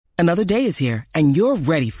Another day is here, and you're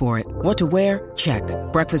ready for it. What to wear? Check.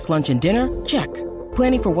 Breakfast, lunch, and dinner? Check.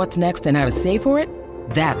 Planning for what's next and how to save for it?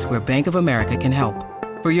 That's where Bank of America can help.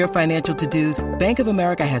 For your financial to-dos, Bank of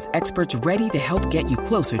America has experts ready to help get you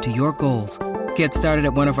closer to your goals. Get started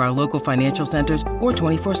at one of our local financial centers or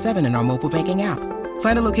 24/7 in our mobile banking app.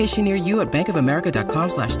 Find a location near you at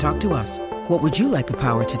bankofamerica.com/talktous. What would you like the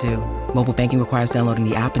power to do? Mobile banking requires downloading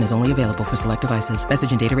the app and is only available for select devices.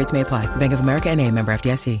 Message and data rates may apply. Bank of America N.A., member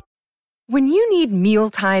FDIC. When you need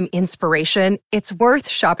mealtime inspiration, it's worth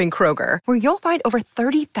shopping Kroger, where you'll find over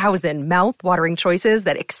 30,000 mouth-watering choices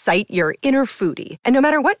that excite your inner foodie. And no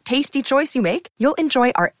matter what tasty choice you make, you'll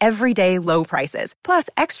enjoy our everyday low prices, plus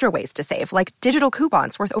extra ways to save, like digital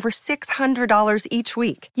coupons worth over $600 each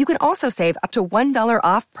week. You can also save up to $1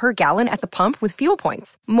 off per gallon at the pump with fuel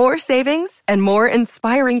points. More savings and more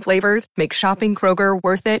inspiring flavors make shopping Kroger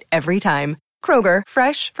worth it every time. Kroger,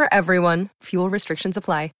 fresh for everyone. Fuel restrictions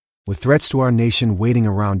apply. With threats to our nation waiting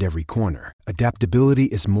around every corner, adaptability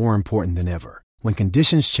is more important than ever. When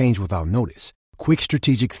conditions change without notice, quick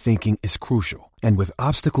strategic thinking is crucial. And with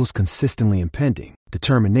obstacles consistently impending,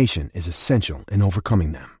 determination is essential in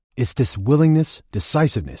overcoming them. It's this willingness,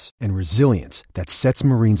 decisiveness, and resilience that sets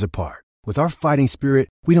Marines apart. With our fighting spirit,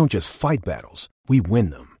 we don't just fight battles, we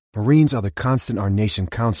win them. Marines are the constant our nation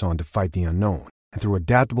counts on to fight the unknown. And through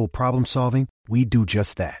adaptable problem solving, we do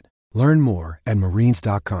just that. Learn more at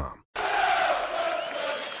marines.com.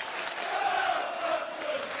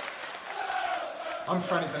 I'm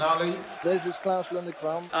Franny Benali. This is Klaus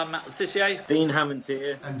Lundekvam. I'm Matt Letitia. Dean Hammond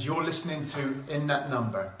here. And you're listening to In That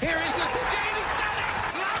Number. Here is Letitia, and he's done it!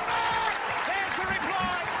 Lambert! There's the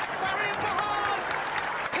reply. Marion Pahars.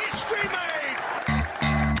 History made!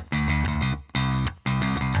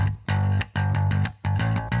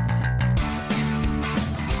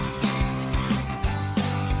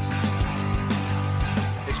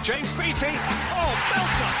 It's James Beattie. Oh,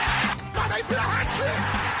 belter! Mane for the hat-trick!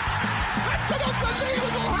 That's an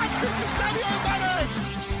unbelievable hat-trick to Sadio Mane!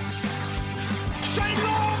 Shane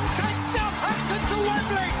Long takes Southampton to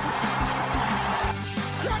Wembley!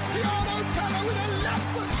 Graziano Pella with a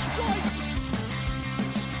left-foot strike!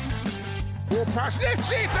 Ball pass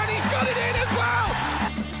lifts it, and he's got it in as well!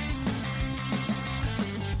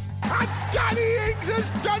 And Danny Ings has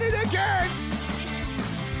done it again!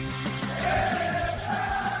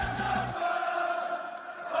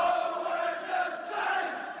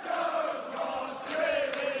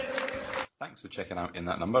 Thanks for checking out In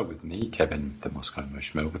That Number with me, Kevin, the Moscow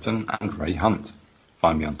Mush Milverton, and Ray Hunt.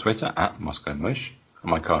 Find me on Twitter at Moscow Mush, and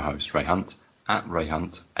my co-host Ray Hunt at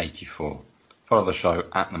RayHunt84. Follow the show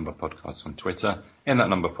at Number Podcast on Twitter, In That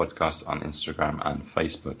Number Podcast on Instagram and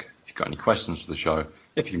Facebook. If you've got any questions for the show,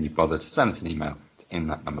 if you can be bothered, send us an email to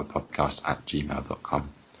inthatnumberpodcast@gmail.com.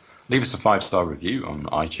 Leave us a 5-star review on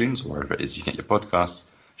iTunes or wherever it is you get your podcasts.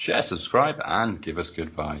 Share, subscribe, and give us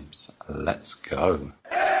good vibes. Let's go.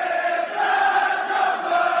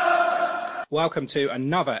 Welcome to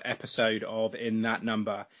another episode of In That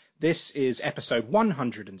Number. This is episode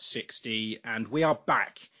 160, and we are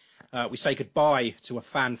back. We say goodbye to a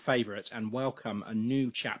fan favourite and welcome a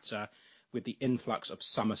new chapter with the influx of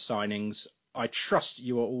summer signings. I trust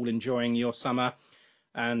you are all enjoying your summer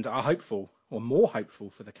and are hopeful, or more hopeful,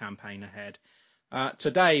 for the campaign ahead.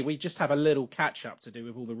 Today, we just have a little catch-up to do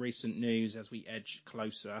with all the recent news as we edge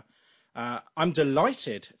closer. I'm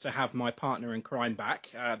delighted to have my partner in crime back,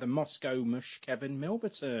 the Moscow Mush, Kevin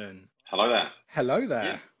Milverton. Hello there. Hello there.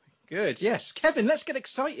 Yeah. Good. Yes, Kevin, let's get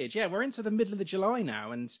excited. Yeah, we're into the middle of the July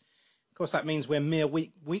now, and of course that means we're mere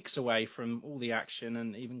weeks away from all the action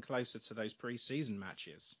and even closer to those pre-season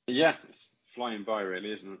matches. Yeah, it's flying by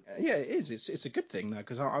really, isn't it? Yeah, it is. It's a good thing though,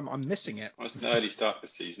 because I'm missing it. Well, it's an early start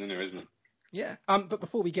this season anyway, isn't it? Yeah. But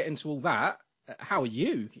before we get into all that, how are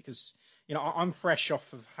you? Because I'm fresh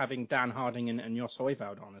off of having Dan Harding and Jos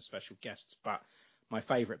Højvold on as special guests, but my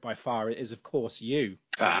favourite by far is, of course, you.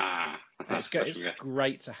 It's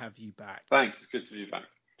great to have you back. Thanks, it's good to be back.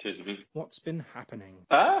 Cheers, man. What's been happening?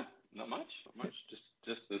 Not much.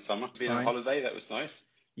 Just the summer. Being on holiday, that was nice.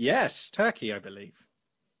 Yes, Turkey, I believe.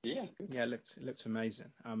 Yeah. Yeah, it looked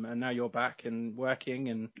amazing. And now you're back and working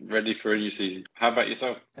and ready for a new season. How about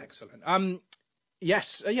yourself? Excellent.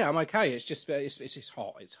 Yes, yeah, I'm okay. It's just it's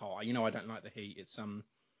hot. It's hot. I don't like the heat.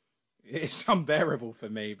 It's unbearable for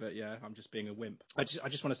me. But yeah, I'm just being a wimp. I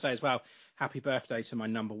just want to say as well, happy birthday to my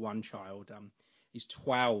number one child. He's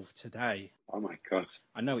 12 today. Oh my God.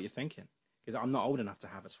 I know what you're thinking, because I'm not old enough to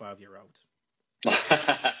have a 12-year-old.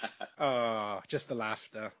 Oh, just the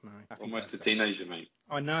laughter. No, almost a teenager, mate.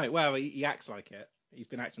 I know. Well, he acts like it. He's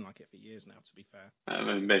been acting like it for years now, to be fair.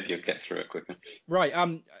 Maybe you'll get through it quicker. Right,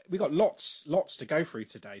 we got lots to go through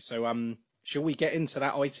today. So, shall we get into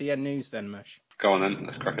that ITN news then, Mush? Go on then,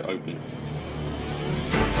 let's crack it open.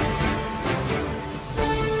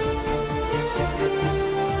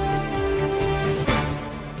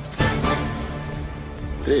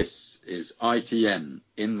 This is ITN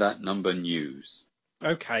in that number news.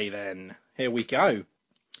 Okay then, here we go.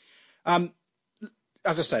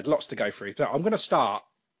 As I said, lots to go through. But I'm going to start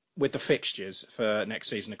with the fixtures for next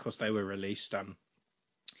season. Of course, they were released.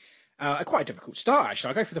 Quite a difficult start, actually.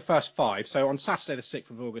 I'll go for the first 5. So on Saturday, the 6th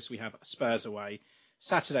of August, we have Spurs away.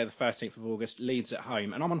 Saturday, the 13th of August, Leeds at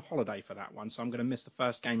home. And I'm on holiday for that one, so I'm going to miss the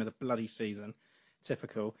first game of the bloody season.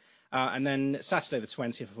 Typical. And then Saturday, the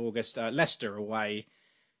 20th of August, Leicester away.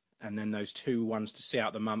 And then those 2 ones to see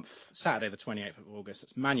out the month. Saturday, the 28th of August,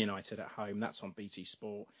 it's Man United at home. That's on BT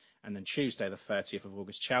Sport. And then Tuesday, the 30th of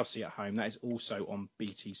August, Chelsea at home. That is also on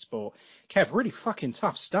BT Sport. Kev, really fucking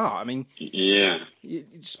tough start. I mean, yeah.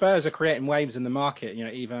 Spurs are creating waves in the market. You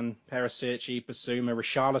know, Ivan Perisic, Basuma,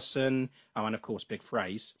 Richarlison. Oh, and of course, big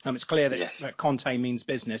phrase. It's clear that Conte means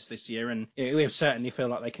business this year. And we certainly feel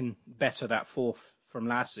like they can better that 4th from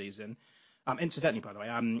last season. Incidentally, by the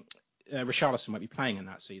way, Richarlison won't be playing in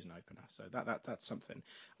that season opener, so that's something.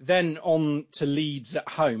 Then on to Leeds at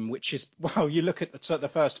home, which is, well, you look at the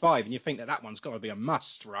first 5 and you think that one's got to be a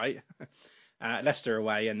must, right? Leicester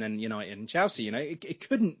away and then United and Chelsea. You know, it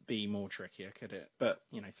couldn't be more trickier, could it? But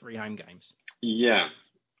 3 home games. Yeah,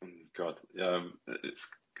 God, it's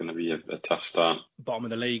going to be a tough start. Bottom of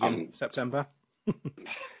the league in September.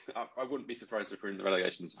 I wouldn't be surprised if we're in the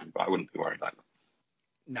relegation zone, but I wouldn't be worried about that.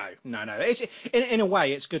 No. It's, in a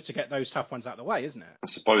way, it's good to get those tough ones out of the way, isn't it? I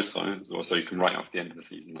suppose so. Also, you can write off the end of the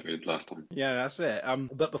season like we did last time. Yeah, that's it.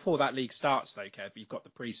 But before that league starts, though, Kev, you've got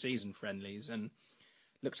the pre-season friendlies, and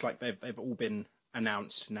looks like they've all been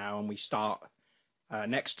announced now, and we start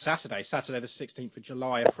next Saturday, the 16th of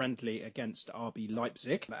July, a friendly against RB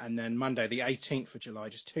Leipzig. And then Monday, the 18th of July,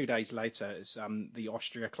 just 2 days later, is the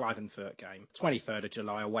Austria-Klagenfurt game. 23rd of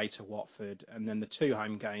July, away to Watford. And then the 2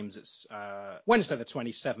 home games, it's Wednesday, the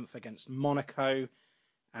 27th, against Monaco.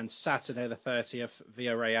 And Saturday, the 30th,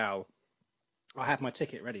 Villarreal. I had my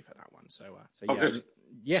ticket ready for that one. So yeah. Good.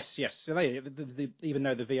 Yes. So even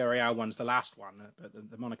though the Villarreal one's the last one, but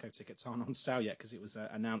the Monaco tickets aren't on sale yet because it was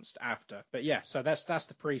announced after. But yeah, so that's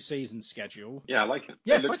the pre-season schedule. Yeah, I like it.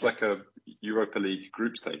 Yeah, it looks like a Europa League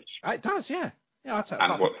group stage. It does, yeah. Yeah, I'd say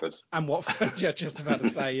Watford. And Watford, yeah, just about to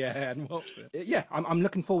say, yeah, and Watford. Yeah, I'm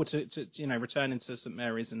looking forward to returning to St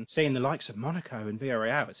Mary's and seeing the likes of Monaco and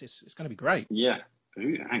Villarreal. It's going to be great. Yeah.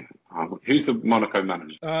 Who's the Monaco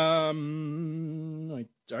manager? I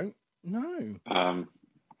don't know.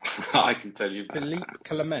 I can tell you. Philippe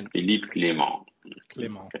Clement. Okay.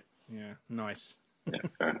 Yeah, nice. Yeah,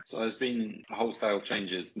 fair enough. So there's been wholesale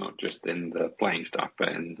changes, not just in the playing stuff, but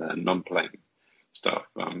in the non-playing stuff.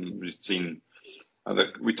 We've seen.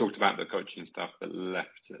 We talked about the coaching staff that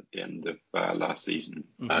left at the end of last season.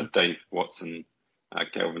 Mm-hmm. Dave Watson,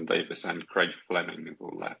 Kelvin Davis and Craig Fleming have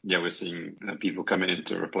all left. Yeah, we're seeing people coming in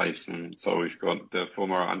to replace them. So we've got the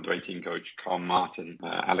former under-18 coach, Carl Martin,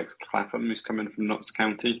 Alex Clapham, who's coming from Notts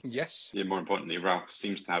County. Yes. Yeah, more importantly, Ralph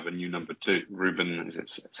seems to have a new number 2. Ruben, is it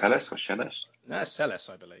Selles or Scheles? That's Selles,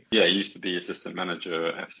 I believe. Yeah, he used to be assistant manager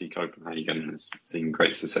at FC Copenhagen. Has seen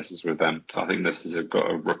great successes with them. So I think this has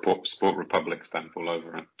got a Sport Republic stamp all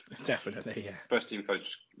over it. Definitely, yeah. First team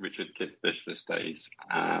coach Richard Kitzbühel stays.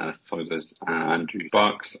 So there's Andrew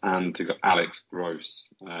Bucks, and we've got Alex Gross,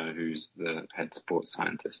 who's the head sports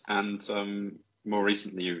scientist. And more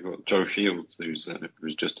recently, we've got Joe Shields, who's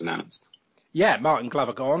just announced. Yeah, Martin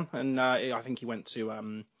Glover gone, and I think he went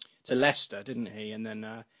to Leicester, didn't he? And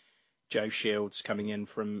then Joe Shields coming in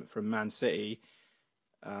from Man City.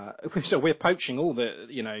 So we're poaching all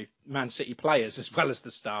the Man City players as well as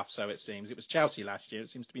the staff. So it seems it was Chelsea last year. It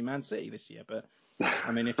seems to be Man City this year. But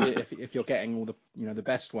I mean, if you're getting all the the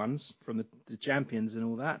best ones from the champions and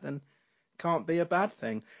all that, then can't be a bad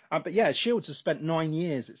thing. But yeah, Shields has spent 9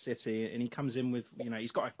 years at City, and he comes in with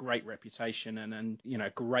he's got a great reputation and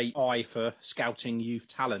great eye for scouting youth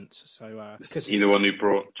talent. So because he's the one who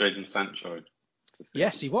brought Jadon Sancho.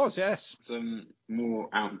 Yes, he was. Yes. Some more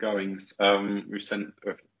outgoings. We've sent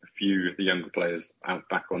a few of the younger players out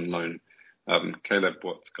back on loan. Caleb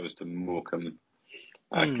Watts goes to Morecambe.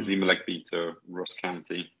 Kazim Legby to Ross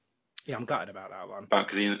County. Yeah, I'm gutted about that one. About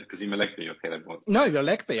Kazim Legby or Caleb Watts? No,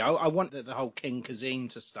 Legby. I want the whole King Kazim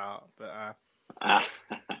to start, but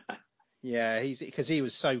yeah, because he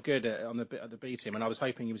was so good at the B team, and I was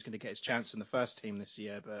hoping he was going to get his chance in the first team this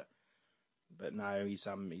year, but But no, he's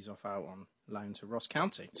off out on loan to Ross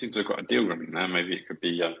County. Seems to have got a deal running there. Maybe it could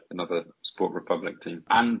be another Sport Republic team.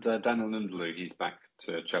 And Daniel Lindelöf, he's back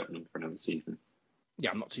to Cheltenham for another season.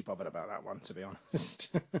 Yeah, I'm not too bothered about that one, to be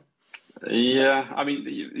honest. Yeah, I mean,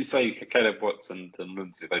 you say Caleb Watts and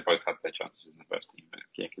Lindsay, they both had their chances in the first team, but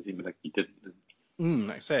yeah, Kazim Maleki didn't.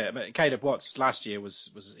 That's it. But Caleb Watts last year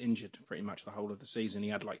was injured pretty much the whole of the season. He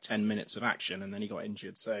had like 10 minutes of action and then he got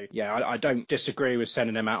injured. So yeah, I don't disagree with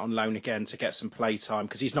sending him out on loan again to get some play time,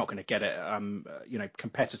 because he's not going to get it,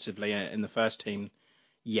 competitively in the first team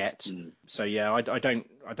yet. So yeah, I don't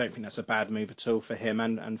think that's a bad move at all for him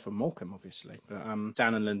and for Morecambe, obviously. But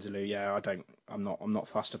Dan and Lindelöf, yeah, I'm not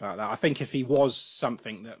fussed about that. I think if he was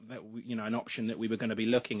something that an option that we were going to be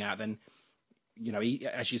looking at, then he,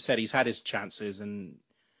 as you said, he's had his chances and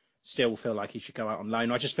still feel like he should go out on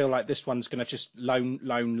loan. I just feel like this one's going to just loan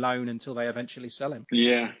until they eventually sell him.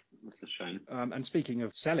 Yeah, that's a shame. And speaking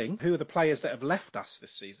of selling, who are the players that have left us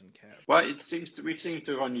this season, Kev? Well, we seem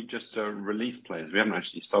to have only just released players. We haven't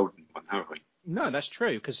actually sold anyone, have we? No, that's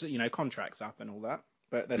true, because contracts up and all that,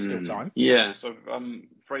 but there's still time. Yeah, so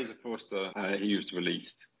Fraser Forster, he was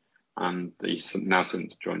released, and he's now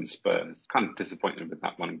since joined Spurs. Kind of disappointed with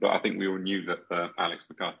that one, but I think we all knew that Alex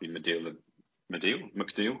McDeal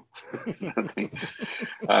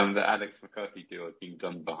that Alex McCarthy deal had been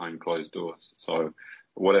done behind closed doors. So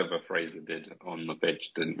whatever Fraser did on the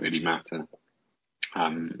pitch didn't really matter.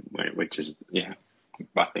 Which is, yeah,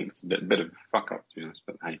 I think it's a bit of a fuck up, to be honest.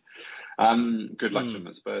 But hey, good luck to him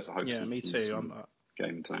at Spurs. I hope. Yeah, me too.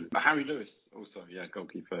 Game time. But Harry Lewis, also,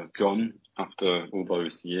 goalkeeper, gone after all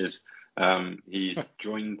those years. He's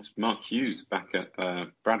joined Mark Hughes back at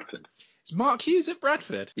Bradford. Is Mark Hughes at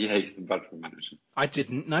Bradford? Yeah, he's the Bradford manager. I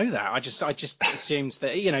didn't know that. I just assumed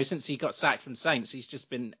that, since he got sacked from Saints, he's just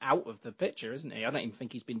been out of the picture, isn't he? I don't even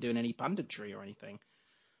think he's been doing any punditry or anything.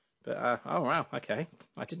 But, oh, wow, okay.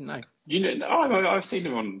 I didn't know. I've seen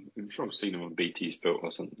him I'm sure I've seen him on BT Sport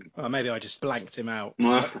or something. Well, maybe I just blanked him out,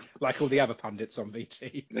 like all the other pundits on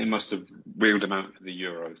BT. They must have wheeled him out for the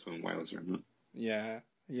Euros when Wales were in it.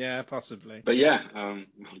 Yeah, possibly. But yeah,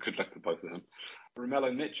 good luck to both of them.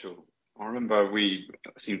 Romello Mitchell, I remember we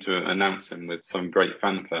seemed to announce him with some great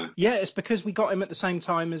fanfare. Yeah, it's because we got him at the same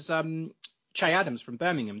time as Che Adams from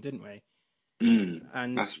Birmingham, didn't we?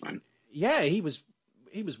 And that's right. Yeah, he was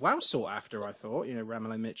well sought after, I thought,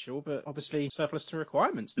 Romello Mitchell, but obviously surplus to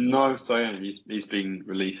requirements. No, so yeah, he's been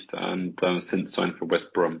released and since signed for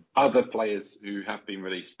West Brom. Other players who have been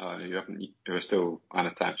released, who are still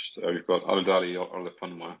unattached, we've got Oludale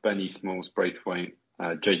Olafunwa, Benny Smalls Braithwaite,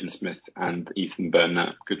 Jaden Smith and Ethan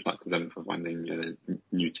Burnett. Good luck to them for finding a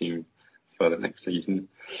new team for the next season.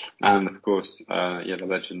 And of course, the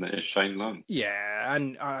legend that is Shane Long. Yeah,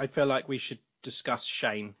 and I feel like we should discuss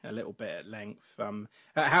Shane a little bit at length.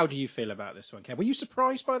 How do you feel about this one, Kev? Were you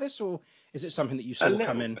surprised by this, or is it something that you saw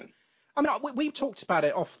come in? I mean, we talked about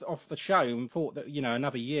it off the show and thought that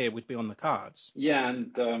another year would be on the cards. Yeah,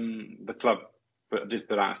 and the club did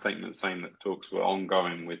put out a statement saying that talks were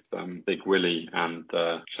ongoing with Big Willie and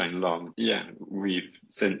Shane Long. Yeah, we've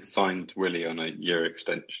since signed Willie on a year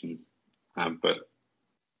extension, but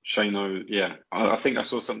Shane, I think I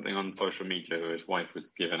saw something on social media where his wife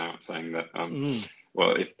was giving out saying that,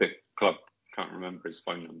 well, if the club can't remember his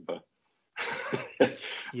phone number.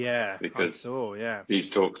 Yeah, because I saw, yeah. These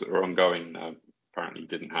talks that were ongoing apparently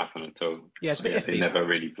didn't happen at all. Yeah, it's a bit iffy. They never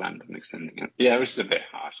really planned on extending it. Yeah, which is a bit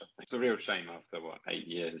harsh, I think. It's a real shame after,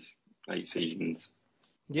 8 seasons.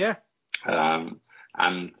 Yeah.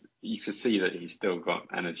 And you could see that he's still got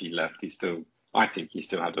energy left. I think he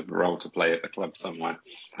still had a role to play at the club somewhere,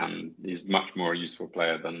 and he's much more a useful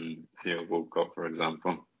player than Theo Walcott, for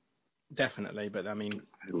example. Definitely, but I mean,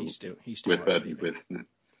 he's still with Birdie with.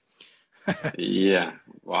 Yeah,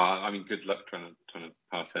 well, I mean, good luck trying to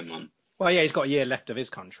pass him on. Well, yeah, he's got a year left of his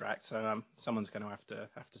contract, so someone's going to have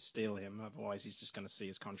to steal him. Otherwise, he's just going to see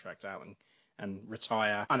his contract out and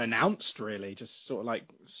retire unannounced, really, just sort of like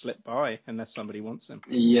slip by unless somebody wants him.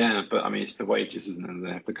 Yeah, but I mean, it's the wages, isn't it,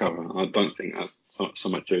 they have to cover. I don't think that's so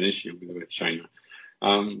much of an issue with Shane.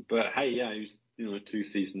 But hey, yeah, he was 2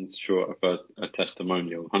 seasons short of a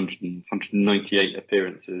testimonial, 198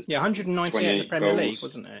 appearances. Yeah, 198 in the Premier goals. League,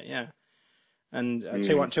 wasn't it? Yeah. And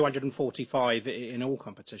 245 in all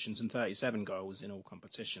competitions and 37 goals in all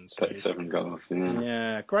competitions. So, 37 goals, yeah.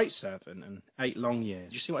 Yeah, great servant and 8 long years.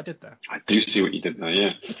 Did you see what I did there? I do see what you did there,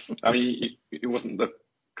 yeah. I mean, he wasn't the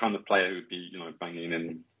kind of player who'd be, banging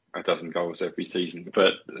in a dozen goals every season.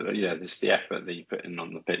 But, just the effort that he put in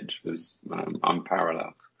on the pitch was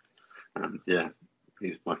unparalleled. And, yeah,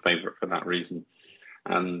 he's my favourite for that reason.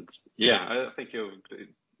 And, yeah, I think he'll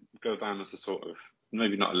go down as a sort of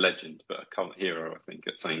maybe not a legend, but a cult hero, I think,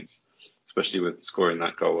 at Saints, especially with scoring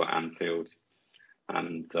that goal at Anfield.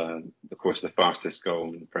 And, of course, the fastest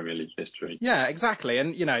goal in Premier League history. Yeah, exactly.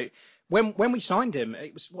 And, when we signed him,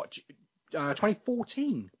 it was,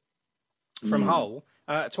 2014 from Hull,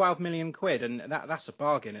 £12 million. And that's a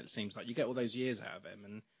bargain, it seems like. You get all those years out of him.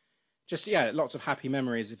 And just, lots of happy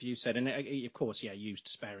memories, as you said. And, of course, used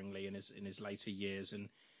sparingly in his later years and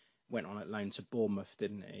went on at loan to Bournemouth,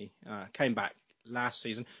 didn't he? Came back last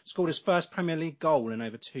season, scored his first Premier League goal in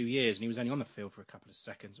over 2 years, and he was only on the field for a couple of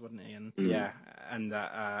seconds, wasn't he? And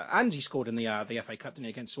and he scored in the FA Cup, didn't he,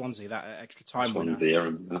 against Swansea, that extra time winner. Swansea, I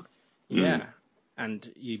remember that. Yeah,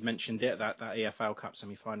 and you mentioned it, that EFL Cup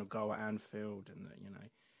semi-final goal at Anfield, and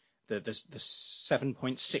the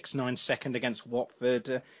 7.69 second against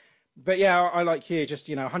Watford. But yeah, I like you, just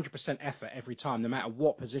 100% effort every time, no matter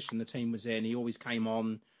what position the team was in. He always came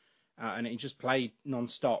on. And he just played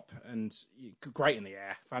non-stop and great in the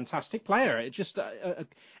air. Fantastic player. It just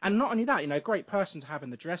and not only that, great person to have in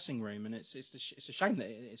the dressing room. And it's a shame that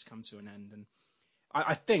it's come to an end. And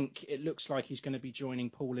I think it looks like he's going to be joining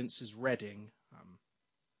Paul Ince's Reading.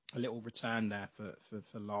 A little return there for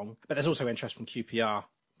Long. But there's also interest from QPR.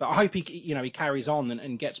 But I hope he carries on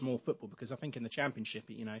and gets more football, because I think in the Championship,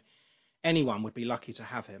 anyone would be lucky to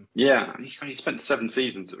have him. Yeah, he spent 7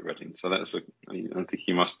 seasons at Reading, so I think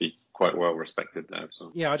he must be quite well respected there.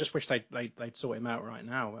 So. Yeah, I just wish they'd sort him out right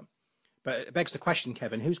now. But it begs the question,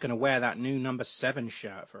 Kevin, who's going to wear that new number 7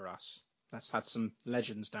 shirt for us? That's had some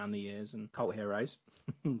legends down the years and cult heroes.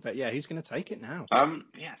 But yeah, who's going to take it now?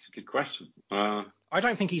 Yeah, it's a good question. I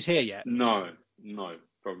don't think he's here yet. No,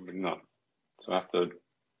 probably not. So I have to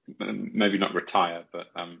maybe not retire, but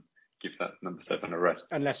give that number 7 a rest.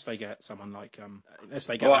 Unless they get someone like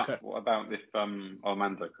what about if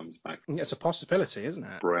Armando comes back? It's a possibility, isn't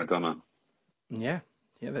it? Roy O'Donnell. Yeah,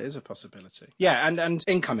 that is a possibility. Yeah, and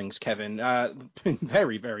incomings, Kevin, been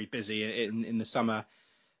very, very busy in the summer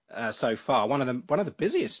so far. One of the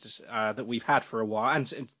busiest that we've had for a while,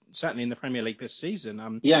 and certainly in the Premier League this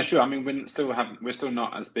season. Yeah, sure. I mean, we're still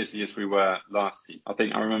not as busy as we were last season. I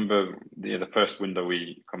think I remember the first window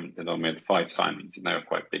we commented on, we had 5 signings, and they were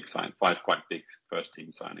quite big signings, 5 quite big first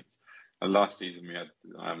team signings. And last season we had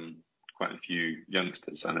quite a few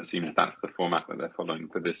youngsters, and it seems that's the format that they're following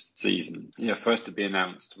for this season. Yeah, first to be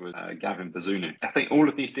announced was Gavin Bazunu. I think all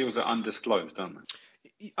of these deals are undisclosed, aren't they?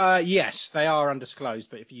 Yes, they are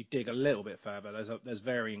undisclosed, but if you dig a little bit further, there's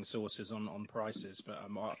varying sources on prices. But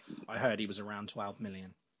I heard he was around 12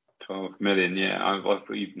 million. 12 million, yeah.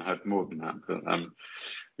 I've even heard more than that. But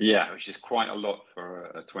yeah, which is quite a lot for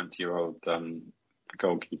a 20-year-old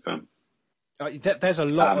goalkeeper. There's a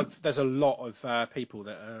lot of people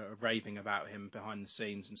that are raving about him behind the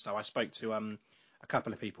scenes and stuff. I spoke to a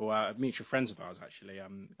couple of people, mutual friends of ours actually.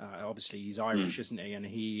 Obviously he's Irish, isn't he? And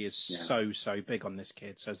he is so big on this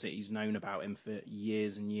kid. Says that he's known about him for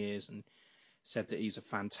years and years, and said that he's a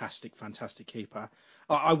fantastic keeper.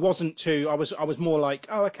 I was more like,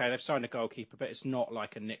 oh, okay, they've signed a goalkeeper, but it's not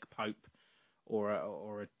like a Nick Pope or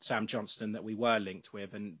a Sam Johnston that we were linked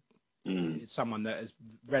with, and it's someone that is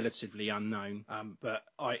relatively unknown. But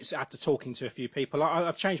after talking to a few people,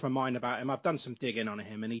 I've changed my mind about him. I've done some digging on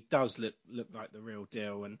him, and he does look like the real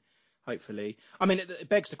deal. And hopefully, I mean, it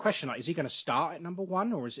begs the question: like, is he going to start at number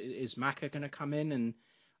 1, or is Maka going to come in? And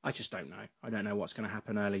I just don't know. I don't know what's going to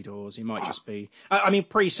happen early doors. He might just be. I mean,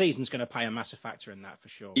 pre-season's going to play a massive factor in that for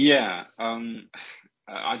sure. Yeah,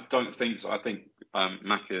 I don't think so. I think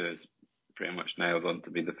Maka is pretty much nailed on to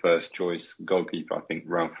be the first choice goalkeeper. I think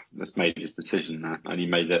Ralph has made his decision now, and he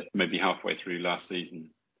made it maybe halfway through last season.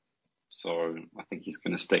 So I think he's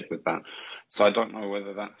going to stick with that. So I don't know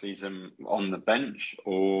whether that sees him on the bench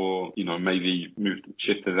or, maybe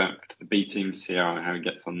shifted out to the B team to see how he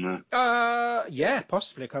gets on there. Yeah,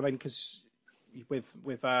 possibly. I mean, because with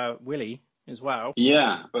Willie as well.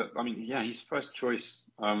 Yeah, but I mean, he's first choice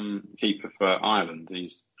keeper for Ireland.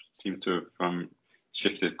 He seems to have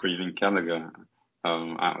shifted Creevin Gallagher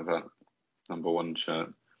out of that number 1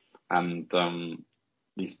 shirt, and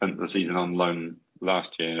he spent the season on loan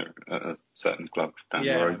last year at a certain club down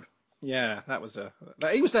the road. Yeah,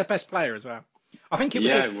 he was their best player as well. I think it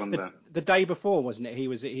was the day before, wasn't it? He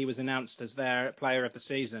was announced as their player of the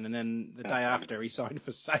season, and then the day after he signed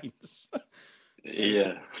for Saints.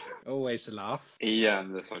 Yeah. Always a laugh. Yeah,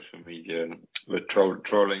 and the social media were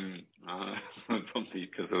trolling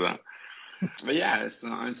because of that. But yeah, it's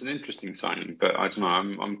an interesting signing, but I don't know.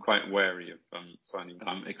 I'm quite wary of signing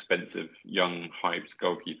expensive, young, hyped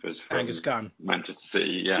goalkeepers from Angus Gunn, Manchester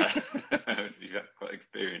City. Yeah, so you've got quite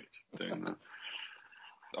experience doing that.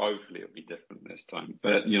 Hopefully, it'll be different this time.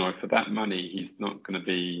 But for that money, he's not going to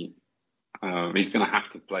be He's going to have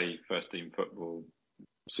to play first team football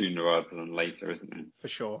sooner rather than later, isn't he? For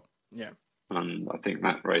sure, yeah. And I think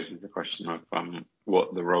that raises the question of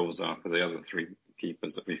what the roles are for the other three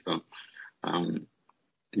keepers that we've got.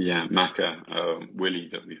 Maka, Willie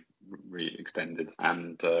that we've re-extended,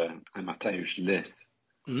 and Mateusz Lis,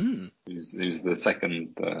 who's the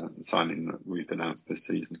second signing that we've announced this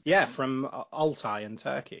season. Yeah, from Altay in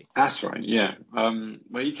Turkey. That's right, yeah.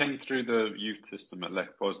 Well, he came through the youth system at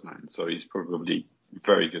Lech Poznan, so he's probably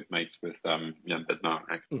very good mates with Jan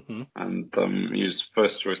Bednarek. Mm-hmm. And he was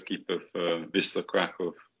first choice keeper for Wisła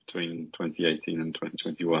Kraków between 2018 and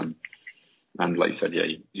 2021. And like you said,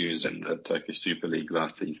 he was in the Turkish Super League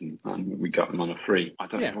last season, and we got him on a free. I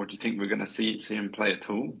don't know, what do you think we're going to see him play at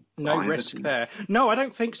all? No risk there. No, I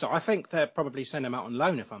don't think so. I think they'll probably send him out on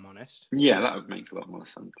loan, if I'm honest. Yeah, that would make a lot more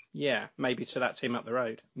sense. Yeah, maybe to that team up the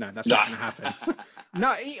road. No, that's not going to happen.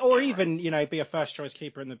 No, or even, be a first choice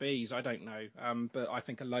keeper in the Bees. I don't know. But I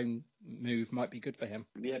think a loan move might be good for him.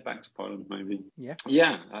 Yeah, back to Poland maybe. Yeah.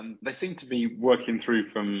 Yeah, and they seem to be working through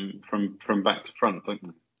from back to front, don't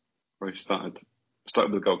they? We've started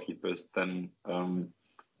with goalkeepers, then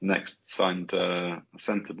next signed a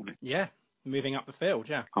centre back. Yeah, moving up the field,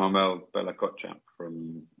 yeah. Armel Bella-Kotchap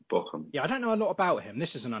from Bochum. Yeah, I don't know a lot about him.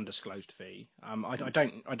 This is an undisclosed fee. I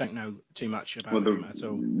don't know too much about him at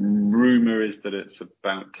all. Rumour is that it's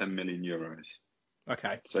about 10 million euros.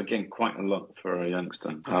 Okay. So again, quite a lot for a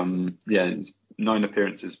youngster. It's 9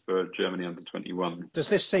 appearances for Germany under 21. Does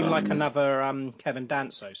this seem like another Kevin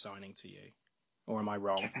Danso signing to you? Or am I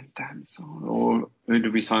wrong? Kevin Danso. Or who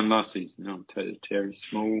did we sign last season? No, Thierry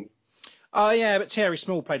Small. Oh, yeah, but Thierry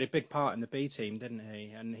Small played a big part in the B team, didn't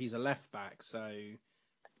he? And he's a left back, so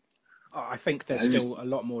I think there's still a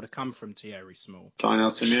lot more to come from Thierry Small. Daniel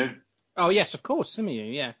Simieu? Oh, yes, of course,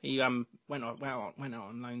 Simieu, yeah. He went out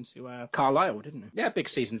on loan to Carlisle, didn't he? Yeah, big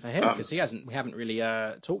season for him, because we haven't really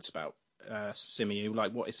talked about Simieu,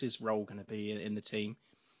 like what is his role going to be in the team.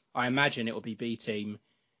 I imagine it will be B team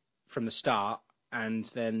from the start, and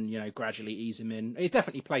then, gradually ease him in. He'll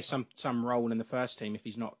definitely play some role in the first team if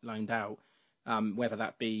he's not loaned out, whether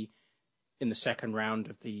that be in the second round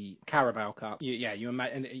of the Carabao Cup. You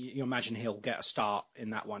imagine he'll get a start in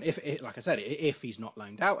that one, if like I said, if he's not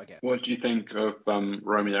loaned out again. What do you think of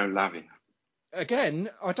Romeo Lavia? Again,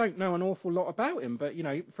 I don't know an awful lot about him, but,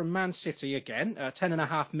 from Man City again,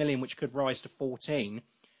 10.5 million, which could rise to 14.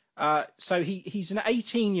 So he's an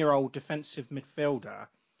 18-year-old defensive midfielder.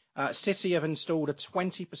 City have installed a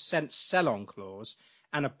 20% sell-on clause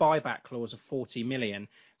and a buyback clause of 40 million.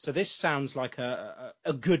 So this sounds like a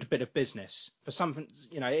good bit of business for something.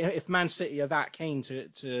 If Man City are that keen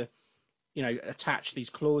to attach these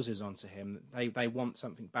clauses onto him, they want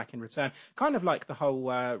something back in return. Kind of like the whole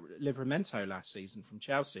Livramento last season from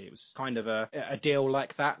Chelsea. It was kind of a deal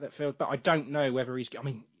like that failed. But I don't know whether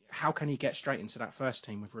how can he get straight into that first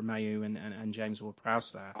team with Romeu and James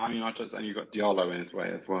Ward-Prowse there? I just saying you've got Diallo in his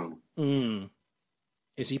way as well.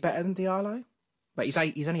 Is he better than Diallo? But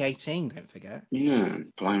he's only 18, don't forget. Yeah,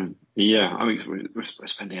 blame. Yeah, we're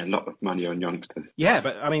spending a lot of money on youngsters. Yeah,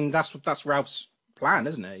 but that's Ralph's plan,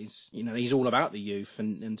 isn't it? He's all about the youth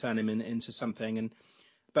and turn him into something.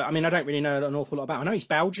 But I don't really know an awful lot about him. I know he's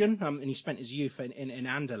Belgian, and he spent his youth in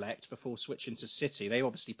Anderlecht before switching to City. They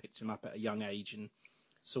obviously picked him up at a young age and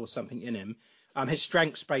saw something in him. His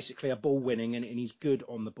strengths basically are ball winning, and he's good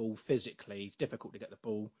on the ball physically. He's difficult to get the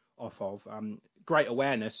ball off of. Great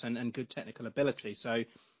awareness and good technical ability. So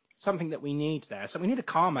something that we need there. So we need a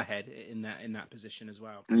calmer head in that position as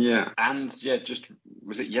well. Yeah, and just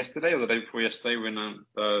was it yesterday or the day before yesterday when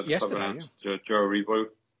yesterday, Joe Aribo,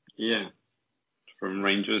 from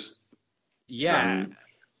Rangers. Yeah.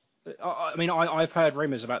 I've heard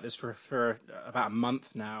rumours about this for about a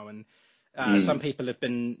month now, and some people have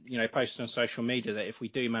been, posting on social media that if we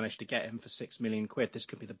do manage to get him for £6 million, this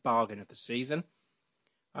could be the bargain of the season.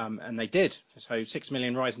 And they did. So 6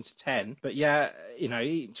 million rising to 10. But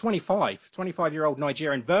 25-year-old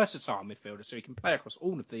Nigerian versatile midfielder, so he can play across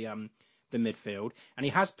all of the midfield, and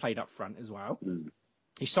he has played up front as well.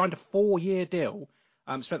 He signed a 4-year deal.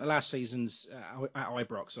 Spent the last seasons at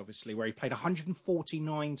Ibrox, obviously, where he played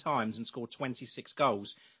 149 times and scored 26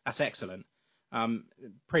 goals. That's excellent.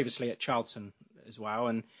 Previously at Charlton as well,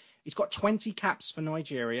 and he's got 20 caps for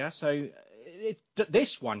Nigeria. So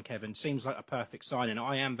this one, Kevin, seems like a perfect signing.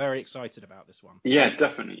 I am very excited about this one. Yeah,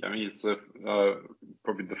 definitely. It's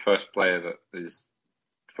probably the first player that is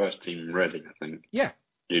first team ready, I think. Yeah.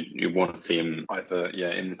 you want to see him either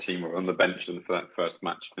in the team or on the bench for that first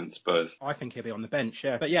match against Spurs. I think he'll be on the bench,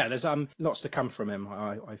 yeah. But yeah, there's lots to come from him,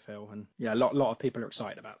 I feel, and yeah, a lot of people are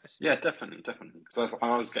excited about this. Yeah, definitely. Because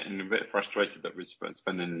I was getting a bit frustrated that we're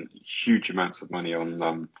spending huge amounts of money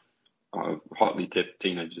on hotly tipped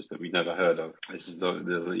teenagers that we never heard of. This is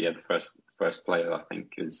the first player I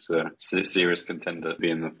think is a serious contender to be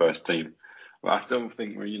in the first team. But I still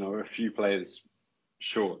think we're a few players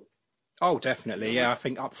short. Oh, definitely. Yeah, I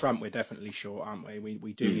think up front we're definitely short, aren't we?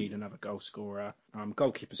 We do need another goal scorer.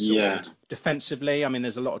 Goalkeeper sorted. Yeah. Defensively, I mean,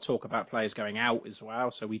 there's a lot of talk about players going out as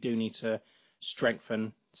well, so we do need to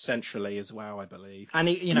strengthen centrally as well, I believe. And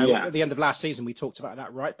at the end of last season, we talked about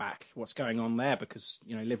that right back. What's going on there? Because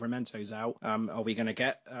Livramento's out. Are we going to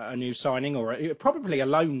get a new signing or probably a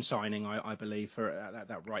loan signing? I believe for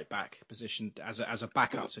that right back position as a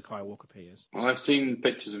backup to Kyle Walker-Peters. Well, I've seen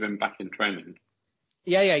pictures of him back in training.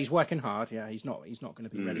 Yeah, he's working hard. Yeah, he's not going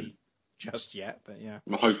to be ready just yet, but yeah.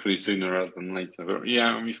 Well, hopefully sooner rather than later. But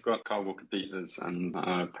yeah, we've got Kyle Walker-Peters and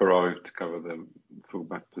Perraud to cover the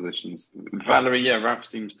full-back positions. Valery, Ralph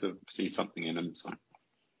seems to see something in him, so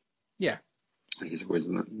yeah, he's always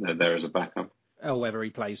there as a backup. Whether he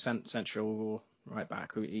plays central or right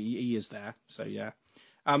back, he is there. So yeah,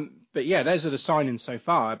 but yeah, those are the signings so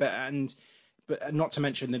far. But not to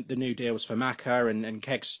mention the new deals for Maka and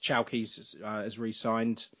Kegs Chalky has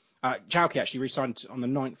re-signed. Chalky actually re-signed on the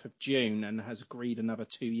 9th of June and has agreed another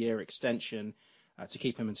 2-year extension to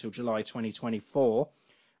keep him until July 2024.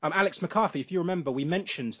 Alex McCarthy, if you remember, we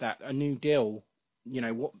mentioned that a new deal,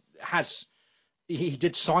 he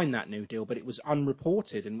did sign that new deal, but it was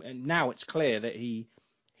unreported. And now it's clear that he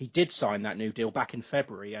did sign that new deal back in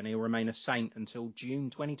February, and he'll remain a Saint until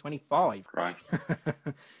June 2025. Right.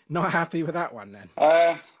 Not happy with that one, then?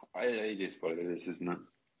 It is what it is, isn't it?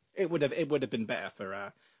 It would have been better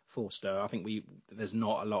for Forster. I think there's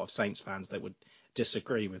not a lot of Saints fans that would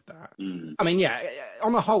disagree with that. I mean, yeah,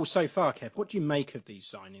 on the whole so far, Kev, what do you make of these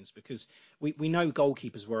signings? Because we know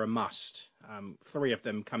goalkeepers were a must. 3 of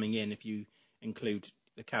them coming in if you include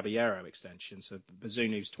the Caballero extension. So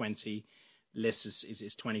Bazunu's 20. Liss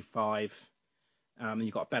is 25. And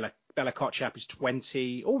you've got Bella Kotchap who's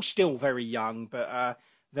 20. All still very young, but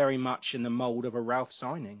very much in the mould of a Ralph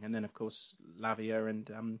signing. And then, of course, Lavia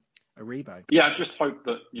and Aribo. Yeah, I just hope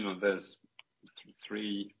that, there's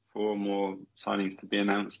 3-4 more signings to be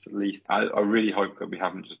announced at least. I really hope that we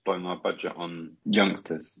haven't just blown our budget on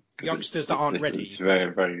youngsters. Youngsters that aren't ready. It's a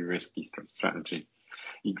very, very risky strategy.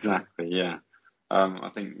 Exactly, yeah. I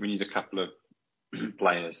think we need a couple of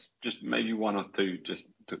players, just maybe 1 or 2 just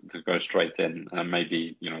to go straight in, and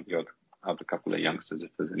maybe the odd other couple of youngsters if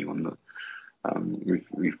there's anyone that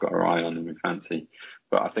we've got our eye on and we fancy.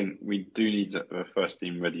 But I think we do need a first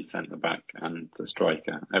team ready centre back and a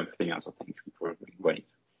striker. Everything else I think can probably wait.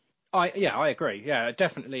 I agree. Yeah,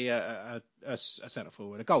 definitely a centre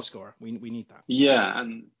forward, a goal scorer. We need that. Yeah,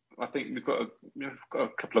 and I think we've got a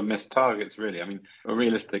couple of missed targets really. I mean, a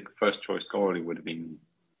realistic first choice goalie would have been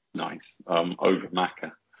nice over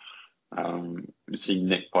Maka. We've seen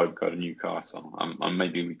Nick Pope go to Newcastle, and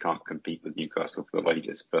maybe we can't compete with Newcastle for the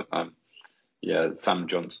wages, but Sam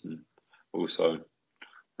Johnson also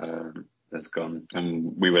has gone,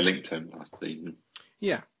 and we were linked to him last season.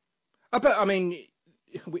 Yeah, but I mean,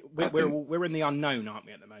 we're in the unknown, aren't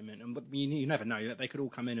we, at the moment? And you never know that they could all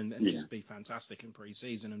come in and just be fantastic in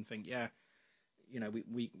pre-season and think,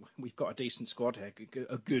 we've got a decent squad here,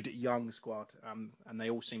 a good young squad, and they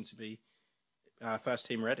all seem to be first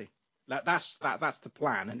team ready. That's the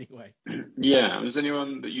plan anyway. Yeah, is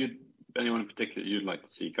anyone in particular you'd like to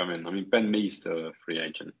see come in? I mean, Ben Mee's still a free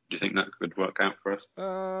agent. Do you think that could work out for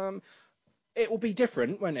us? It will be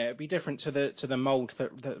different, won't it? It'll be different to the mould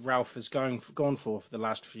that Ralph has gone for the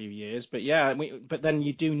last few years. But yeah, but then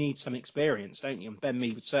you do need some experience, don't you? And Ben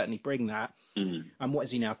Mee would certainly bring that. And what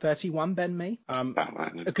is he now? 31, Ben Mee.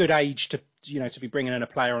 A good age to be bringing in a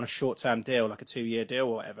player on a short-term deal, like a 2-year deal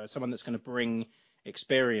or whatever. Someone that's going to bring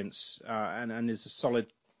experience and is a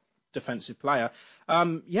solid defensive player.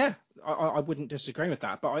 I wouldn't disagree with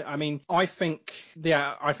that. But I think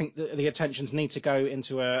the attentions need to go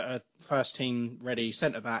into a first team ready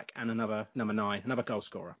centre back and another number 9, another goal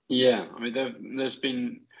scorer. Yeah, I mean there's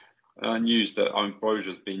been news that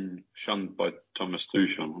Ambrosio's been shunned by Thomas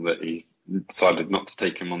Tuchel, that he's decided not to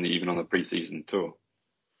take him even on the pre-season tour.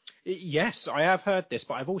 Yes, I have heard this,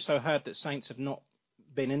 but I've also heard that Saints have not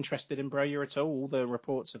been interested in Broja at all. All the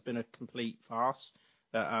reports have been a complete farce.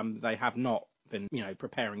 That they have not been,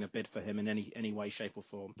 preparing a bid for him in any way, shape or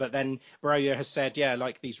form. But then Broja has said,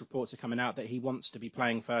 like these reports are coming out, that he wants to be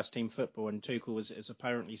playing first team football, and Tuchel has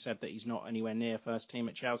apparently said that he's not anywhere near first team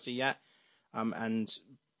at Chelsea yet. And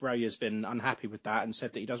Broja's been unhappy with that and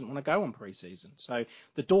said that he doesn't want to go on pre-season. So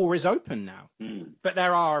the door is open now. But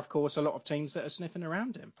there are, of course, a lot of teams that are sniffing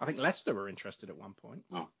around him. I think Leicester were interested at one point.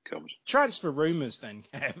 Oh, God. Transfer rumours then,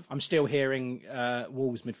 Kev. I'm still hearing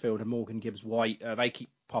Wolves midfielder Morgan Gibbs-White. They keep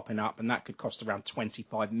popping up, and that could cost around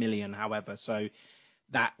 25 million, however. So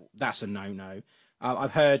that's a no-no.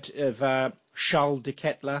 I've heard of Charles de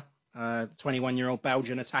Ketelaere, 21-year-old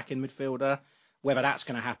Belgian attacking midfielder. Whether that's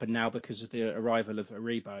going to happen now because of the arrival of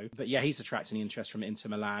Aribo. But yeah, he's attracting interest from Inter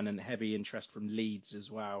Milan and heavy interest from Leeds as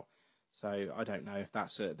well. So I don't know if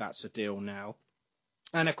that's a deal now.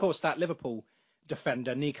 And of course, that Liverpool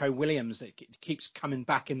defender, Nico Williams, that keeps coming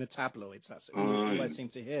back in the tabloids. That's all I seem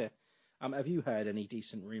to hear. Have you heard any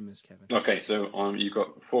decent rumours, Kevin? Okay, so you've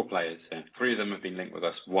got 4 players here. 3 of them have been linked with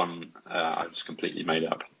us. 1 I just completely made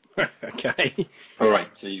up. Okay. All right,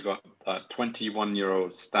 so you've got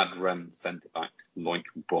 21-year-old Stade Rennes centre-back, Loic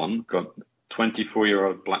Bon. Got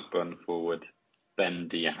 24-year-old Blackburn forward, Ben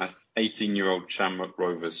Diaz. 18-year-old Shamrock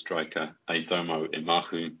Rovers striker, Aidomo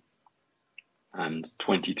Imahu. And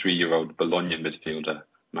 23-year-old Bologna midfielder,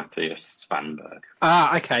 Matthias Svanberg.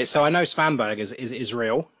 Okay, so I know Svanberg is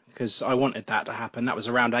real, because I wanted that to happen. That was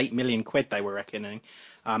around 8 million quid they were reckoning.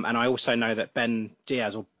 And I also know that Ben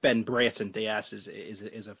Diaz, or Ben Brereton Diaz,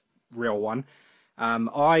 is a real one.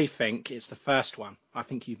 I think it's the first one. I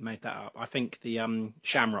think you've made that up. I think the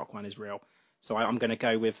Shamrock one is real. So I'm going to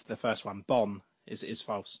go with the first one. Bon is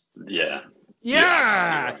false. Yeah.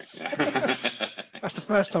 Yes! Yeah, That's the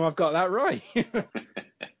first time I've got that right. There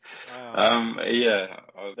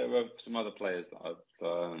were some other players that I've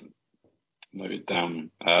noted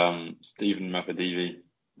down. Stevie Mavadivi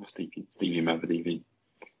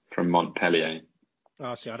from Montpellier.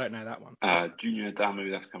 Oh, see, I don't know that one. Junior Adamu,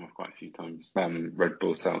 that's come up quite a few times. Red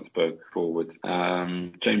Bull Salzburg forward.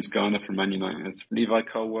 James Garner from Man United. Levi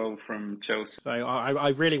Colwell from Chelsea. So I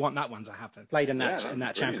really want that one to happen. Played in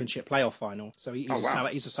that Championship playoff final. So he's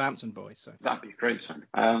a Southampton boy. So that'd be great, son.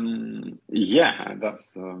 That's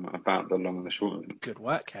about the long and the short of it. Good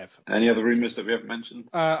work, Kev. Any other rumours that we haven't mentioned?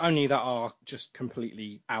 Only that are just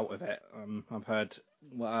completely out of it. I've heard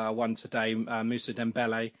one today, Moussa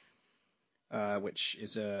Dembele. Which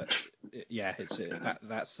is that's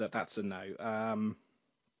a no.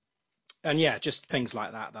 And yeah, just things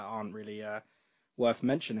like that aren't really worth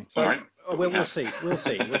mentioning. So right. We'll see.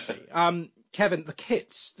 Kevin, the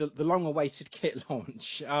kits, the long-awaited kit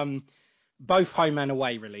launch, both home and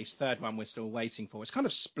away release. Third one we're still waiting for. It's kind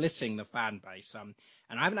of splitting the fan base. And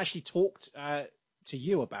I haven't actually talked to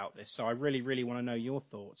you about this, so I really, really want to know your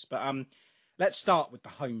thoughts. But let's start with the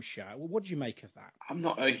home shirt. Well, what do you make of that? I'm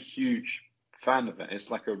not a huge fan of it.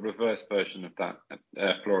 It's like a reverse version of that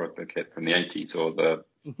Florida kit from the 80s, or the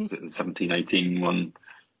 17-18 one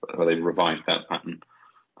where they revived that pattern.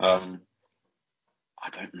 I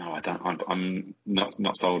don't know. I'm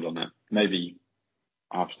not sold on it. Maybe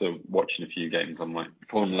after watching a few games, I might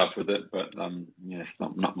fall in love with it. But it's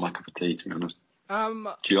not my cup of tea, to be honest.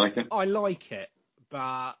 Do you like it? I like it,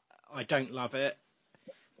 but I don't love it.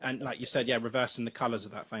 And like you said, reversing the colours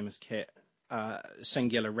of that famous kit,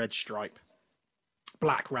 singular red stripe,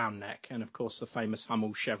 black round neck, and of course the famous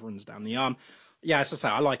Hummel chevrons down the arm. Yeah, as I say,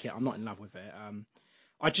 I like it. I'm not in love with it.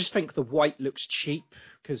 I just think the white looks cheap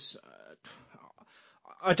because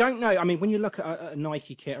I don't know. I mean, when you look at a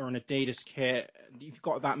Nike kit or an Adidas kit, you've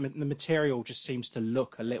got that the material just seems to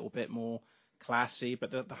look a little bit more classy. But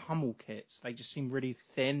the Hummel kits, they just seem really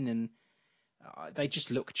thin and they just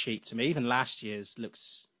look cheap to me. Even last year's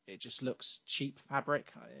looks cheap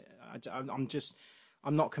fabric.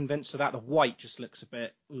 I'm not convinced of that. The white just looks a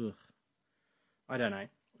bit, I don't know.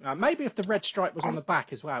 Maybe if the red stripe was on the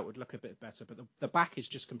back as well, it would look a bit better. But the back is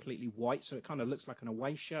just completely white, so it kind of looks like an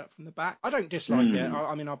away shirt from the back. I don't dislike it.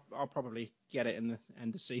 I mean, I'll probably get it in the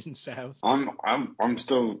end of season sales. I'm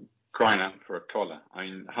still crying out for a collar. I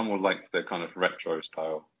mean, Hummel likes the kind of retro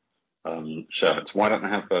style shirts. Why don't they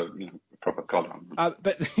have a proper collar on them?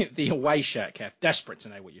 But the away shirt, Kev, desperate to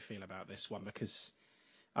know what you feel about this one because,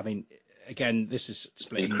 I mean, again, this is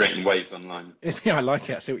splitting. Creating waves online. Yeah, I like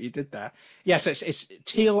it. I see what you did there. Yes, it's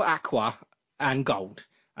teal, aqua, and gold.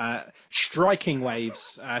 Striking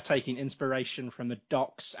waves, taking inspiration from the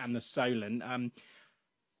Docks and the Solent.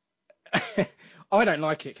 I don't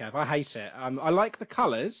like it, Kev. I hate it. I like the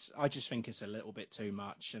colours. I just think it's a little bit too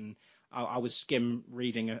much. And I was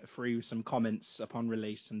reading through some comments upon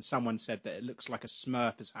release, and someone said that it looks like a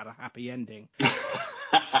Smurf has had a happy ending.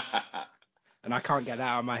 And I can't get that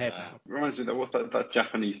out of my head now. Reminds me, what's that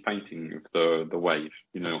Japanese painting of the wave?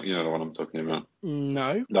 You know the one I'm talking about?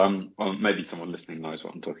 No. Well, maybe someone listening knows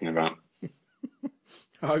what I'm talking about.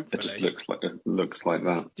 Hopefully. It just looks like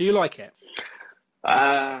that. Do you like it?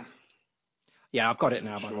 Yeah, I've got it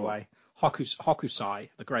now, by the way. Hokusai,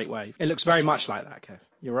 the Great Wave. It looks very much like that, Kev.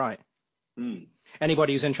 You're right.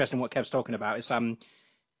 Anybody who's interested in what Kev's talking about,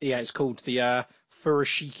 it's called the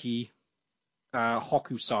Furoshiki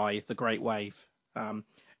Hokusai, the Great Wave.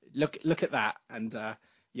 Look at that, and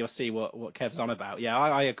you'll see what Kev's on about. Yeah,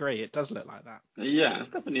 I agree. It does look like that. Yeah, it's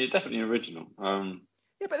definitely original.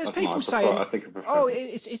 Yeah, but there's people saying,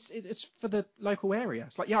 it's for the local area.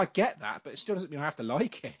 It's like, yeah, I get that, but it still doesn't mean I have to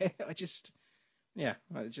like it. I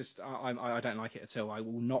don't like it at all. I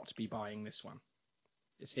will not be buying this one.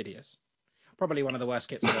 It's hideous. Probably one of the worst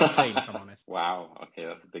kits I've ever seen, if I'm honest. Wow. Okay,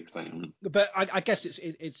 that's a big statement. But I guess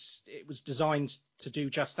it was designed to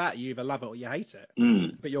do just that. You either love it or you hate it.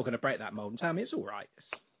 But you're going to break that mold and tell me it's all right.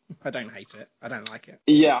 I don't hate it. I don't like it.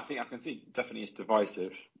 Yeah, I think I can see definitely it's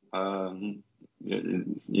divisive. You're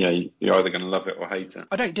either going to love it or hate it.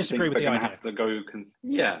 I don't disagree with the idea. Have to go.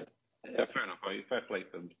 Fair enough. Fair play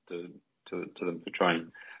for them to them for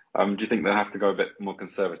trying. Do you think they'll have to go a bit more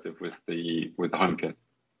conservative with the home kit?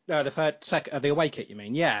 The away kit, you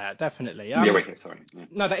mean? Yeah, definitely. The away kit, sorry. Yeah.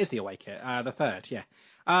 No, that is the away kit. The third, yeah.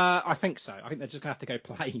 I think so. I think they're just going to have to go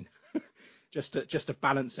plain, just to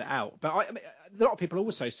balance it out. But a lot of people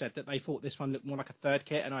also said that they thought this one looked more like a third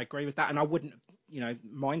kit, and I agree with that. And I wouldn't,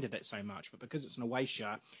 minded it so much, but because it's an away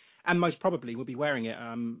shirt, and most probably we'll be wearing it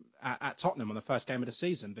at Tottenham on the first game of the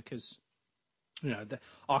season because.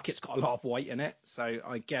 Our kit's got a lot of weight in it, so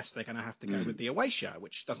I guess they're going to have to go with the away shirt,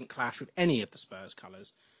 which doesn't clash with any of the Spurs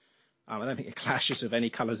colours. I don't think it clashes with any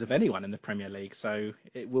colours of anyone in the Premier League, so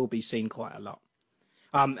it will be seen quite a lot.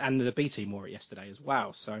 And the B team wore it yesterday as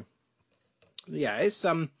well, so yeah, it's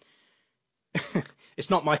it's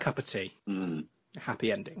not my cup of tea.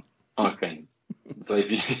 Happy ending. Okay, so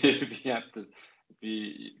if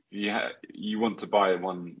you want to buy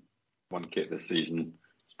one kit this season,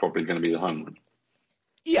 it's probably going to be the home one.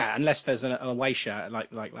 Yeah, unless there's an away shirt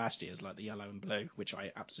like last year's, like the yellow and blue, which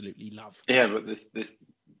I absolutely love. Yeah, but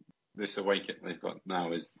this away kit they've got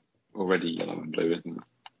now is already yellow and blue, isn't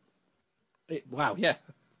it? Wow, yeah.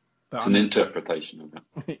 But it's an interpretation of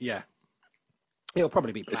it. Yeah. It'll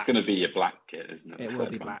probably be black. It's going to be a black kit, isn't it? It will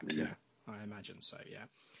be black, yeah. I imagine so,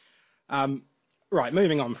 yeah. Right,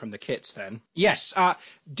 moving on from the kits then. Yes,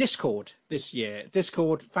 Discord this year.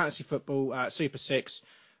 Discord, Fantasy Football, Super 6.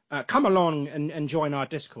 Come along and join our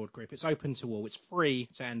Discord group. It's open to all. It's free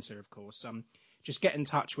to enter, of course. Just get in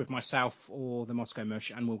touch with myself or the Moscow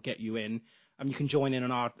Mush and we'll get you in. You can join in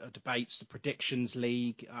on our debates, the predictions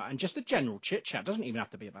league, and just a general chit-chat. It doesn't even have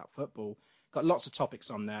to be about football. Got lots of topics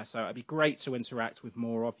on there, so it'd be great to interact with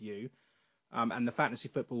more of you. And the Fantasy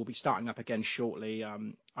Football will be starting up again shortly.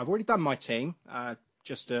 I've already done my team,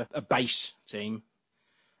 just a base team.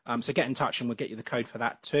 So get in touch and we'll get you the code for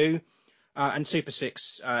that too. And Super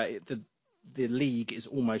 6, the league is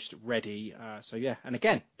almost ready. So yeah, and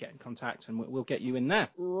again, get in contact and we'll get you in there.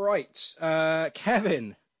 Right,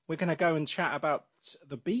 Kevin, we're going to go and chat about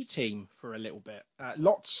the B team for a little bit.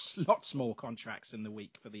 Lots more contracts in the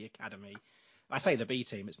week for the academy. I say the B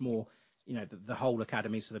team, it's more, the whole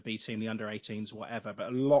academy, so the B team, the under 18s, whatever, but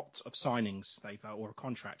a lot of signings or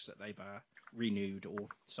contracts that they've renewed or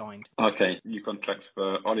signed. Okay, new contracts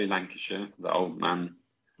for Ollie Lancashire, the old man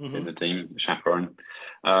in the team, chaperone,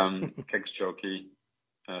 Kegs Chalky,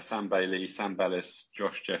 Sam Bailey, Sam Bellis,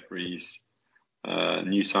 Josh Jeffries,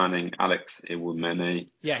 new signing Alex Iwumene.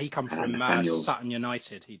 Yeah, he come from Sutton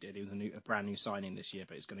United. He did. He was a brand new signing this year,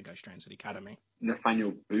 but he's going to go straight into the academy.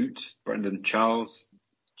 Nathaniel Boot, Brendan Charles,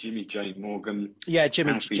 Jimmy J. Morgan. Yeah,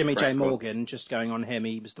 Jimmy J. Morgan, just going on him.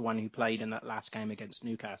 He was the one who played in that last game against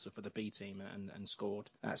Newcastle for the B team and scored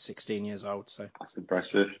at 16 years old. So that's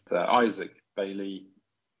impressive. Isaac Bailey,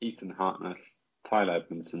 Ethan Hartness, Tyler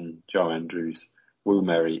Edmondson, Joe Andrews, Will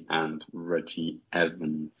Merry and Reggie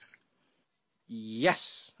Evans.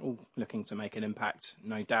 Yes, all looking to make an impact,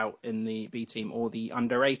 no doubt, in the B team or the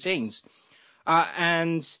under 18s.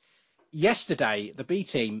 And yesterday, the B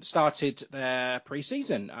team started their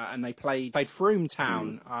pre-season and they played Frome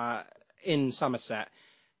Town in Somerset.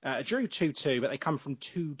 Drew 2-2, but they come from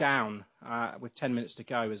 2 down with 10 minutes to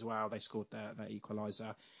go as well. They scored their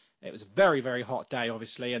equaliser. It was a very, very hot day,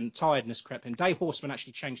 obviously, and tiredness crept in. Dave Horseman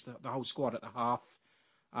actually changed the whole squad at the half.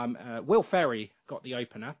 Will Ferry got the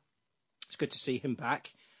opener. It's good to see him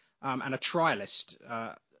back. And a trialist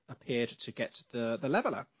appeared to get the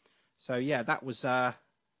leveller. So, yeah, that was the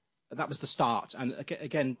start. And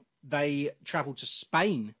again, they travelled to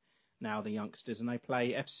Spain now, the youngsters, and they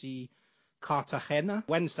play FC Cartagena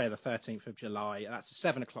Wednesday, the 13th of July. That's a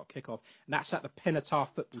 7 o'clock kickoff, and that's at the Pinatar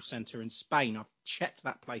Football Centre in Spain. I've checked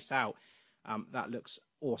that place out. That looks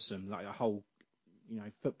awesome, like a whole,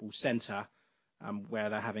 football centre where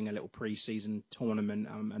they're having a little pre-season tournament,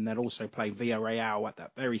 and they'll also play Villarreal at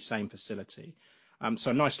that very same facility.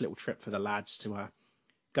 So a nice little trip for the lads to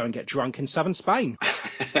go and get drunk in southern Spain.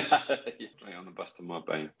 Play on the bust of my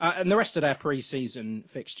bane. And the rest of their pre-season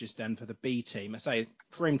fixtures then for the B team. I say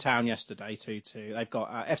Frim Town yesterday, 2-2. They've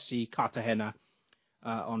got FC Cartagena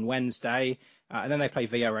on Wednesday, and then they play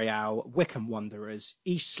Villarreal, Wycombe Wanderers,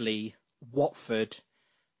 Eastleigh, Watford,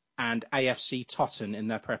 and AFC Totton in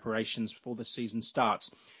their preparations before the season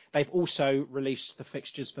starts. They've also released the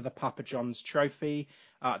fixtures for the Papa John's Trophy.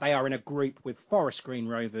 They are in a group with Forest Green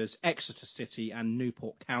Rovers, Exeter City, and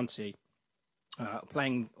Newport County,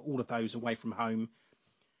 playing all of those away from home.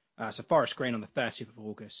 So Forest Green on the 30th of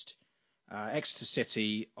August, Exeter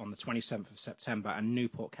City on the 27th of September, and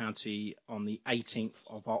Newport County on the 18th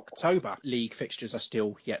of October. League fixtures are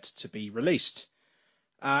still yet to be released.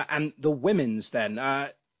 And the women's then,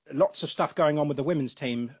 lots of stuff going on with the women's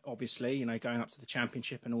team, obviously, going up to the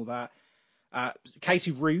championship and all that.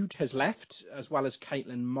 Katie Rood has left, as well as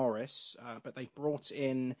Caitlin Morris, but they brought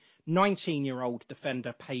in 19-year-old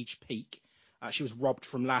defender Paige Peake. She was robbed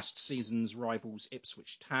from last season's rivals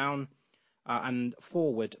Ipswich Town, and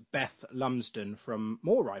forward Beth Lumsden from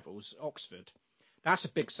more rivals Oxford. That's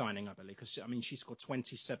a big signing, I believe, because she scored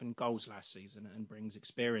 27 goals last season and brings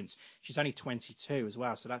experience. She's only 22 as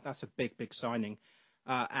well, so that's a big signing.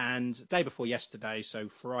 And day before yesterday, so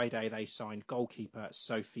Friday, they signed goalkeeper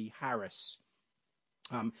Sophie Harris.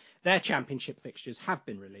 Their championship fixtures have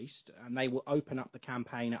been released, and they will open up the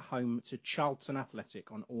campaign at home to Charlton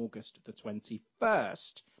Athletic on August the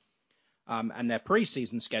 21st. And their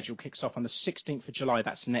pre-season schedule kicks off on the 16th of July.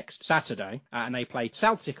 That's next Saturday. And they play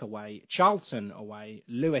Celtic away, Charlton away,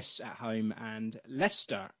 Lewes at home, and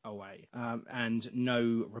Leicester away. And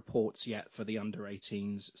no reports yet for the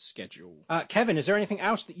under-18s schedule. Kevin, is there anything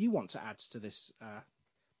else that you want to add to this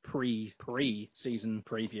pre-season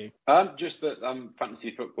preview? Just that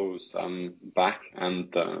fantasy football's back,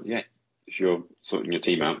 and if you're sorting your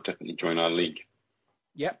team out, definitely join our league.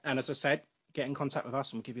 Yep, and as I said, get in contact with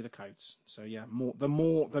us and we'll give you the codes. So the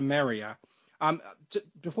more the merrier.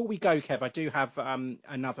 Before we go, Kev, I do have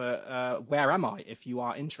another Where Am I, if you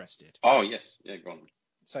are interested. Oh, yes. Yeah, go on.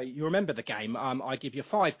 So you remember the game. I give you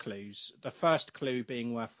 5 clues, the first clue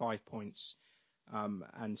being worth 5 points,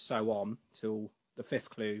 and so on till the 5th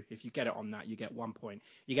clue. If you get it on that, you get 1 point.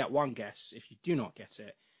 You get 1 guess. If you do not get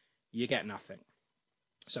it, you get nothing.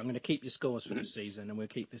 So I'm going to keep your scores for this season, and we'll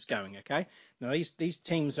keep this going, okay? Now, these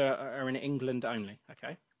teams are in England only,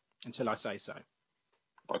 okay? Until I say so.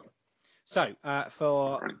 Okay. So,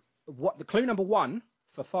 the clue number 1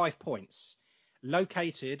 for 5 points,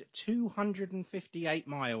 located 258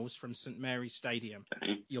 miles from St Mary's Stadium.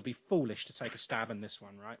 Okay. You'll be foolish to take a stab in this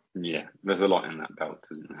one, right? Yeah, there's a lot in that belt,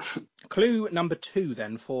 isn't there? Clue number 2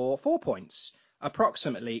 then for 4 points.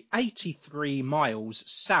 Approximately 83 miles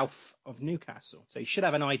south of Newcastle. So you should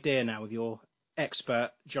have an idea now with your expert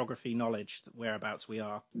geography knowledge whereabouts we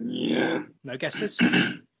are. Yeah. No guesses?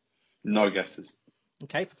 No guesses.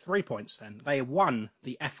 Okay, for 3 points then. They won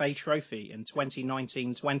the FA Trophy in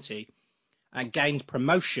 2019-20 and gained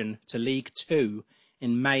promotion to League 2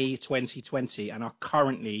 in May 2020 and are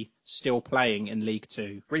currently still playing in League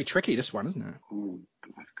 2. Really tricky, this one, isn't it? Ooh,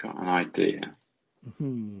 I've got an idea.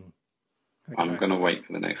 Okay. I'm going to wait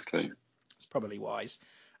for the next clue. It's probably wise.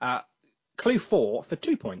 Clue 4 for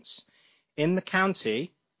 2 points. In the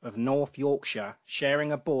county of North Yorkshire,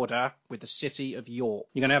 sharing a border with the city of York.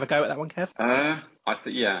 You going to have a go at that one, Kev?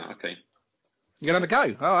 Yeah, okay. You're going to have a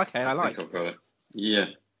go? Oh, okay, I like. I think I've got it. Yeah.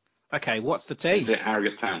 Okay, what's the team? Is it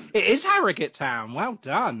Harrogate Town? It is Harrogate Town. Well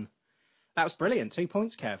done. That was brilliant. 2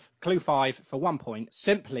 points, Kev. Clue 5 for 1 point.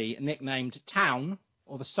 Simply nicknamed Town,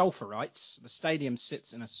 or the Sulphurites. The stadium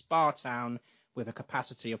sits in a spa town with a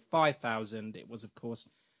capacity of 5,000. It was,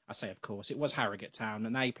 it was Harrogate Town,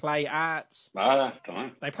 and they play at...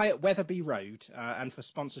 time. They play at Wetherby Road, and for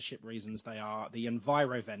sponsorship reasons, they are the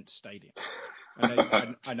Envirovent Stadium.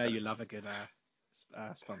 I know you love a good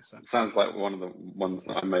sponsor. Sounds like one of the ones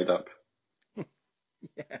that I made up.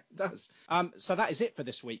 Yeah, it does. So that is it for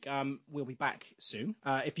this week. We'll be back soon.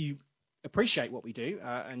 If you appreciate what we do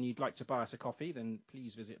and you'd like to buy us a coffee, then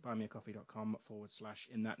please visit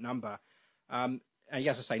buymeacoffee.com/in-that-number. And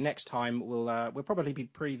as I say, next time we'll probably be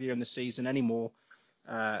previewing the season, any more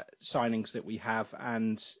signings that we have,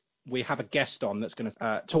 and we have a guest on that's going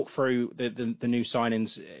to talk through the new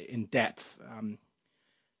signings in depth.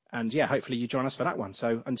 And yeah, hopefully you join us for that one.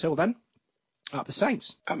 So until then, up the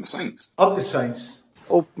Saints. Up the Saints. Up the Saints.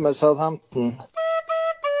 Up med Southampton.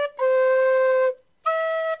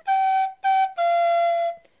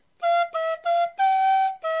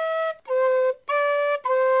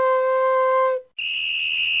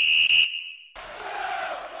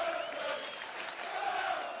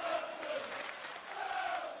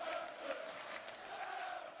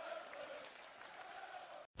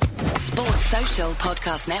 Social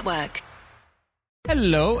Podcast Network.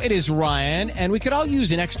 Hello, it is Ryan, and we could all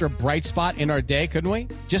use an extra bright spot in our day, couldn't we?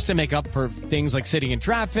 Just to make up for things like sitting in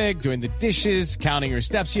traffic, doing the dishes, counting your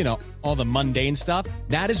steps, you know, all the mundane stuff.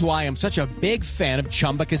 That is why I'm such a big fan of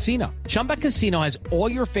Chumba Casino. Chumba Casino has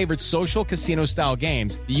all your favorite social casino-style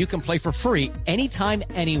games that you can play for free anytime,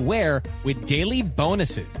 anywhere with daily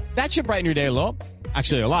bonuses. That should brighten your day a little.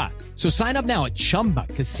 Actually, a lot. So sign up now at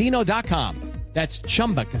ChumbaCasino.com. That's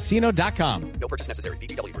ChumbaCasino.com. No purchase necessary.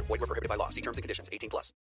 VGW Group. Void where prohibited by law. See terms and conditions. 18+.